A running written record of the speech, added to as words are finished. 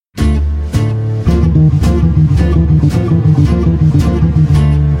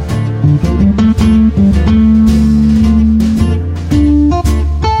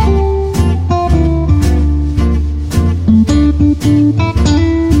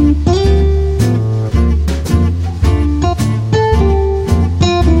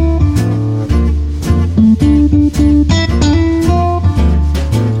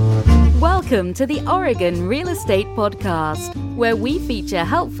to the Oregon Real Estate Podcast, where we feature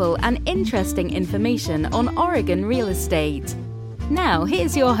helpful and interesting information on Oregon real estate. Now,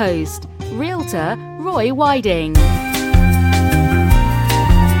 here's your host, Realtor Roy Whiting.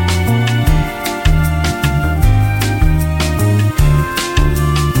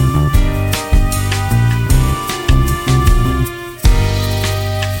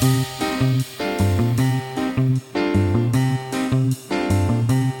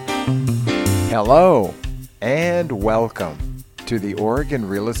 Hello, and welcome to the Oregon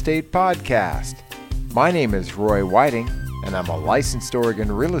Real Estate Podcast. My name is Roy Whiting, and I'm a licensed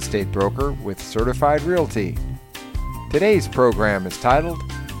Oregon real estate broker with Certified Realty. Today's program is titled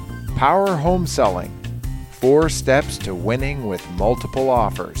Power Home Selling: 4 Steps to Winning with Multiple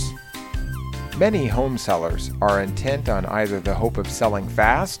Offers. Many home sellers are intent on either the hope of selling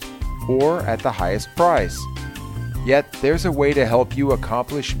fast or at the highest price. Yet there's a way to help you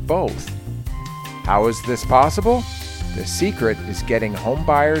accomplish both. How is this possible? The secret is getting home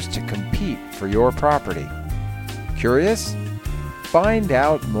buyers to compete for your property. Curious? Find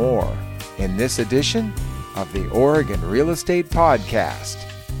out more in this edition of the Oregon Real Estate Podcast.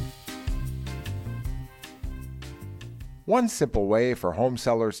 One simple way for home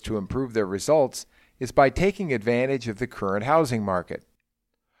sellers to improve their results is by taking advantage of the current housing market.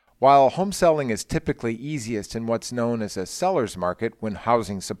 While home selling is typically easiest in what's known as a seller's market when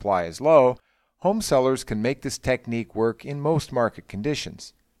housing supply is low, home sellers can make this technique work in most market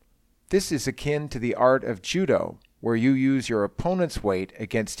conditions. This is akin to the art of judo, where you use your opponent's weight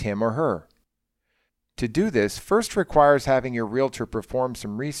against him or her. To do this first requires having your realtor perform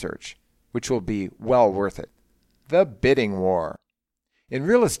some research, which will be well worth it. The bidding war. In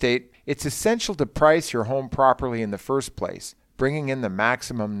real estate, it's essential to price your home properly in the first place, bringing in the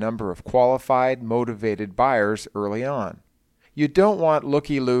maximum number of qualified, motivated buyers early on. You don't want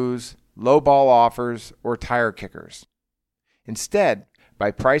looky-loos, low-ball offers, or tire kickers. Instead, by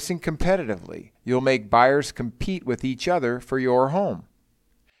pricing competitively, you'll make buyers compete with each other for your home.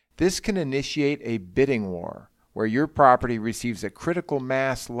 This can initiate a bidding war, where your property receives a critical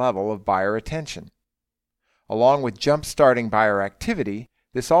mass level of buyer attention. Along with jump-starting buyer activity,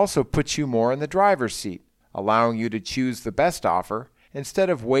 this also puts you more in the driver's seat, allowing you to choose the best offer instead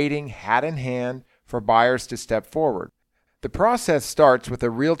of waiting hat in hand for buyers to step forward. The process starts with a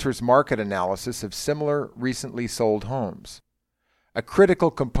realtor's market analysis of similar, recently sold homes. A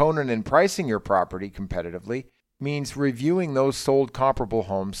critical component in pricing your property competitively means reviewing those sold comparable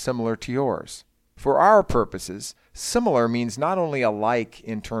homes similar to yours. For our purposes, similar means not only alike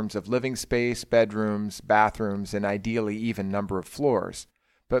in terms of living space, bedrooms, bathrooms, and ideally even number of floors,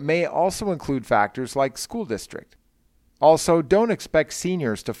 but may also include factors like school district. Also, don't expect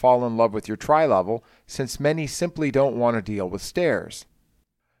seniors to fall in love with your tri-level, since many simply don't want to deal with stairs.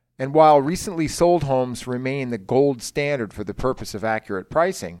 And while recently sold homes remain the gold standard for the purpose of accurate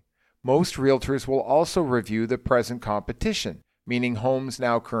pricing, most realtors will also review the present competition, meaning homes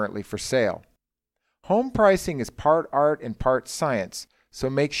now currently for sale. Home pricing is part art and part science, so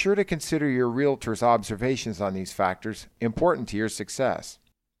make sure to consider your realtor's observations on these factors important to your success.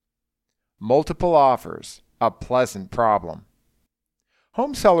 Multiple offers. A pleasant problem.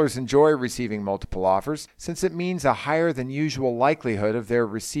 Home sellers enjoy receiving multiple offers since it means a higher than usual likelihood of their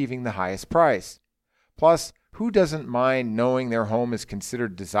receiving the highest price. Plus, who doesn't mind knowing their home is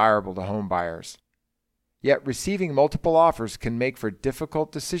considered desirable to home buyers? Yet receiving multiple offers can make for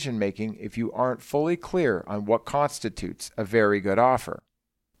difficult decision making if you aren't fully clear on what constitutes a very good offer.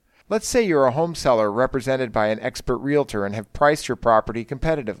 Let's say you're a home seller represented by an expert realtor and have priced your property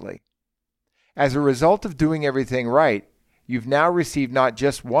competitively. As a result of doing everything right, you've now received not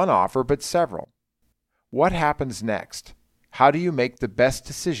just one offer, but several. What happens next? How do you make the best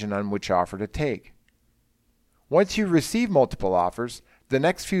decision on which offer to take? Once you receive multiple offers, the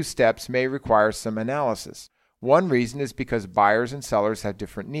next few steps may require some analysis. One reason is because buyers and sellers have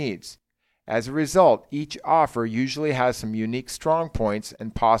different needs. As a result, each offer usually has some unique strong points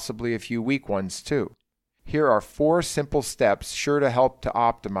and possibly a few weak ones too. Here are 4 simple steps sure to help to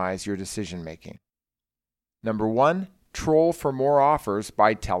optimize your decision making. Number 1, troll for more offers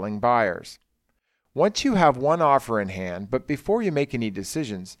by telling buyers. Once you have one offer in hand, but before you make any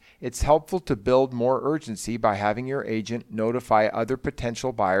decisions, it's helpful to build more urgency by having your agent notify other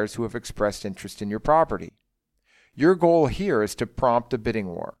potential buyers who have expressed interest in your property. Your goal here is to prompt a bidding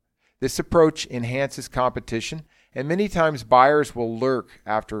war. This approach enhances competition, and many times buyers will lurk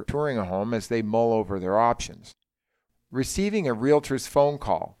after touring a home as they mull over their options. Receiving a realtor's phone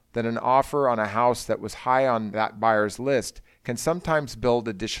call that an offer on a house that was high on that buyer's list can sometimes build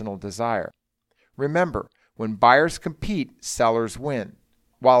additional desire. Remember, when buyers compete, sellers win.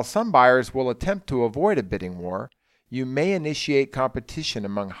 While some buyers will attempt to avoid a bidding war, you may initiate competition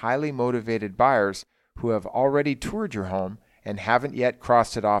among highly motivated buyers who have already toured your home and haven't yet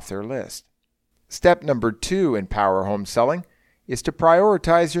crossed it off their list. Step number 2 in power home selling is to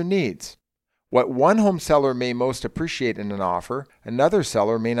prioritize your needs. What one home seller may most appreciate in an offer, another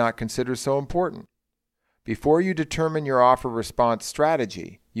seller may not consider so important. Before you determine your offer response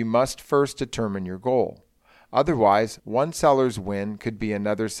strategy, you must first determine your goal. Otherwise, one seller's win could be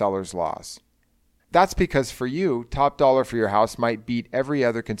another seller's loss. That's because for you, top dollar for your house might beat every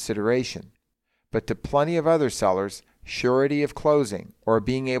other consideration. But to plenty of other sellers, surety of closing or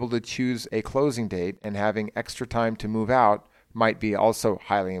being able to choose a closing date and having extra time to move out might be also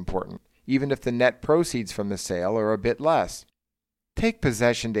highly important, even if the net proceeds from the sale are a bit less. Take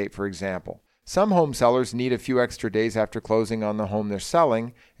possession date, for example. Some home sellers need a few extra days after closing on the home they're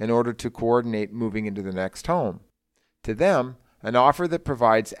selling in order to coordinate moving into the next home. To them, an offer that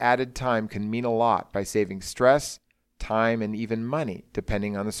provides added time can mean a lot by saving stress, time, and even money,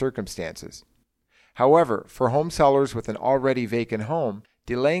 depending on the circumstances. However, for home sellers with an already vacant home,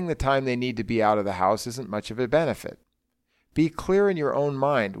 delaying the time they need to be out of the house isn't much of a benefit. Be clear in your own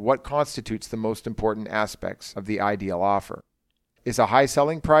mind what constitutes the most important aspects of the ideal offer. Is a high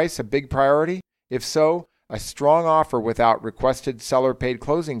selling price a big priority? If so, a strong offer without requested seller-paid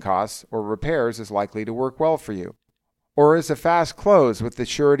closing costs or repairs is likely to work well for you. Or is a fast close with the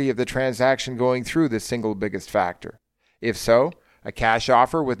surety of the transaction going through the single biggest factor? If so, a cash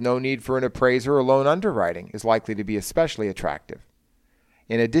offer with no need for an appraiser or loan underwriting is likely to be especially attractive.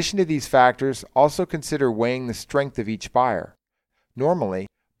 In addition to these factors, also consider weighing the strength of each buyer. Normally,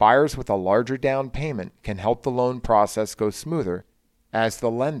 buyers with a larger down payment can help the loan process go smoother as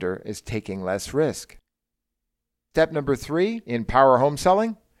the lender is taking less risk. Step number 3 in power home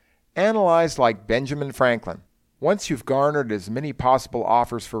selling, analyze like Benjamin Franklin. Once you've garnered as many possible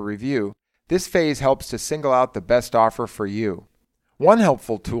offers for review, this phase helps to single out the best offer for you. One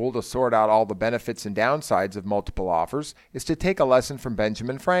helpful tool to sort out all the benefits and downsides of multiple offers is to take a lesson from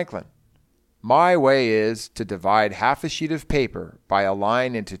Benjamin Franklin. My way is to divide half a sheet of paper by a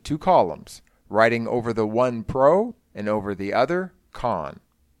line into 2 columns, writing over the one pro and over the other con.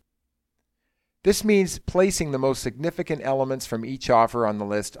 This means placing the most significant elements from each offer on the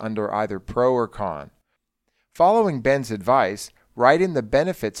list under either pro or con. Following Ben's advice, write in the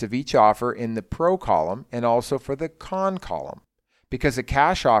benefits of each offer in the pro column and also for the con column. Because a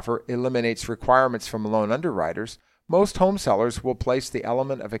cash offer eliminates requirements from loan underwriters, most home sellers will place the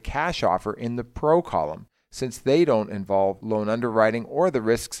element of a cash offer in the pro column since they don't involve loan underwriting or the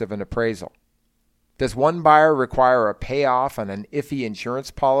risks of an appraisal. Does one buyer require a payoff on an iffy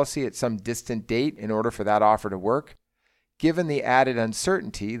insurance policy at some distant date in order for that offer to work? Given the added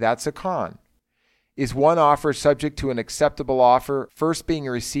uncertainty, that's a con. Is one offer subject to an acceptable offer first being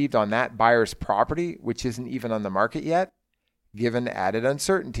received on that buyer's property, which isn't even on the market yet? Given added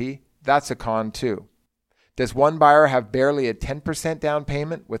uncertainty, that's a con too. Does one buyer have barely a 10% down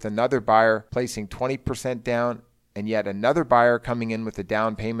payment with another buyer placing 20% down and yet another buyer coming in with a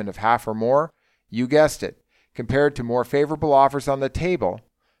down payment of half or more? You guessed it. Compared to more favorable offers on the table,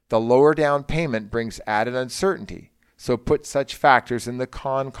 the lower down payment brings added uncertainty, so put such factors in the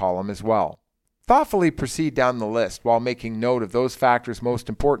con column as well. Thoughtfully proceed down the list while making note of those factors most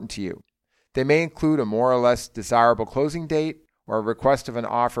important to you. They may include a more or less desirable closing date or a request of an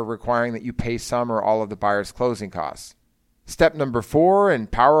offer requiring that you pay some or all of the buyer's closing costs. Step number 4 in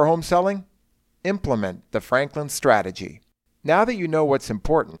power home selling, implement the Franklin strategy. Now that you know what's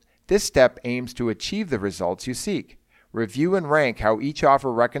important, this step aims to achieve the results you seek. Review and rank how each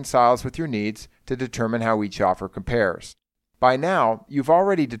offer reconciles with your needs to determine how each offer compares. By now, you've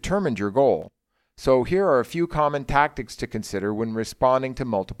already determined your goal. So here are a few common tactics to consider when responding to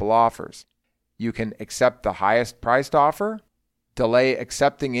multiple offers. You can accept the highest priced offer, delay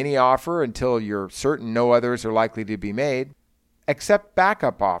accepting any offer until you're certain no others are likely to be made, accept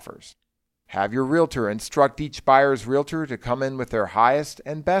backup offers, have your realtor instruct each buyer's realtor to come in with their highest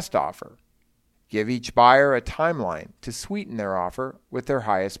and best offer, give each buyer a timeline to sweeten their offer with their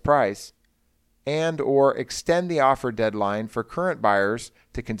highest price, and or extend the offer deadline for current buyers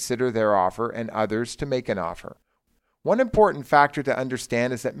to consider their offer and others to make an offer. One important factor to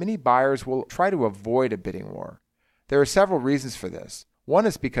understand is that many buyers will try to avoid a bidding war. There are several reasons for this. One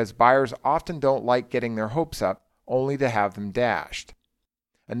is because buyers often don't like getting their hopes up only to have them dashed.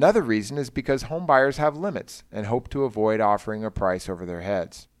 Another reason is because home buyers have limits and hope to avoid offering a price over their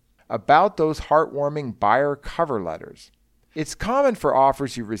heads. About those heartwarming buyer cover letters. It's common for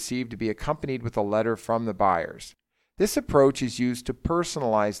offers you receive to be accompanied with a letter from the buyers. This approach is used to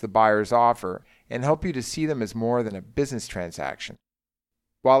personalize the buyer's offer and help you to see them as more than a business transaction.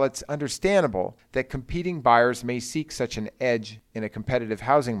 While it's understandable that competing buyers may seek such an edge in a competitive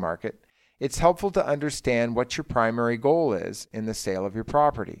housing market, it's helpful to understand what your primary goal is in the sale of your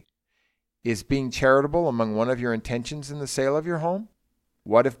property. Is being charitable among one of your intentions in the sale of your home?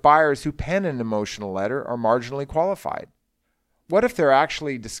 What if buyers who pen an emotional letter are marginally qualified? What if they're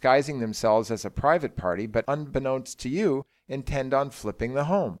actually disguising themselves as a private party, but unbeknownst to you, intend on flipping the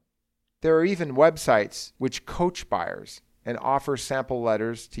home? There are even websites which coach buyers and offer sample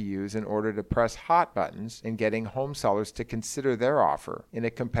letters to use in order to press hot buttons in getting home sellers to consider their offer in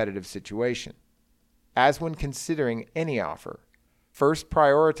a competitive situation. As when considering any offer, first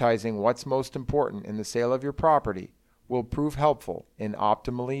prioritizing what's most important in the sale of your property will prove helpful in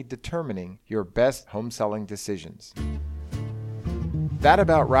optimally determining your best home selling decisions. That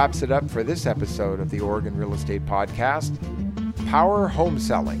about wraps it up for this episode of the Oregon Real Estate Podcast. Power Home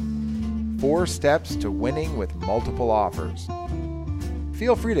Selling. 4 steps to winning with multiple offers.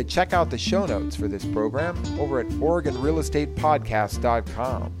 Feel free to check out the show notes for this program over at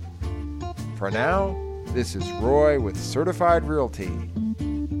OregonRealEstatePodcast.com. For now, this is Roy with Certified Realty,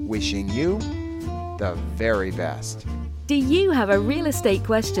 wishing you the very best. Do you have a real estate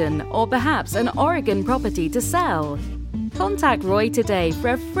question or perhaps an Oregon property to sell? Contact Roy today for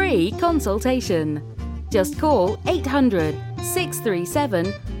a free consultation. Just call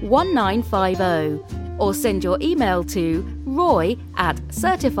 800-637-1950 or send your email to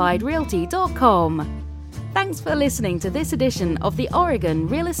roy@certifiedrealty.com. Thanks for listening to this edition of the Oregon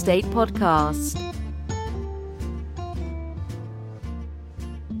Real Estate Podcast.